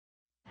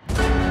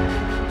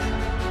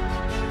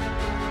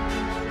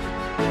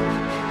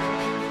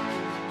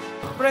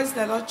Praise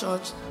the Lord,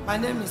 church. My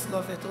name is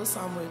Loveto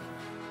Samuel.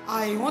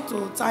 I want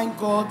to thank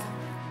God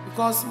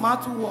because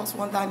mantle was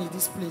wondering in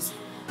this place.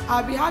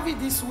 I've been having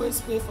this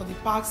waist pain for the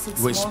past 6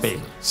 months. Waist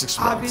pain, 6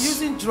 months. I've been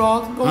using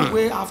drugs, no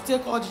way. I've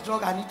taken all the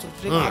drugs I need to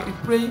drink. I've been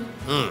praying.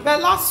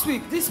 But last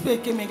week, this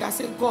pain came in. I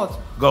said, God,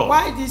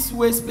 why this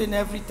waist pain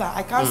every time?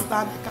 I can't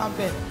stand, I can't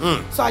bend.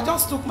 So I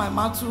just took my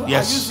mantle.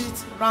 Yes. I used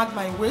it around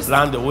my waist.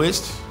 Round the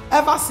waist.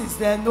 Ever since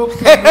then, no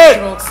pain, no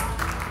drugs.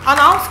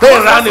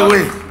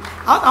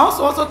 And I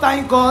also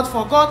thank God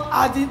for God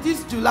adding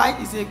this July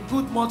is a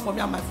good month for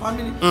me and my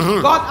family.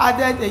 God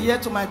added a year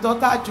to my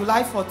daughter,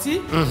 July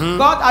 14.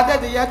 God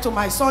added a year to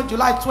my son,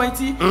 July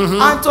 20.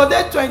 And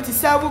today,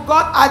 27,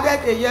 God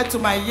added a year to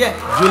my year.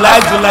 July.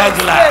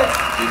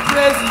 We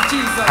praise in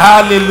Jesus.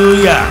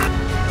 Hallelujah.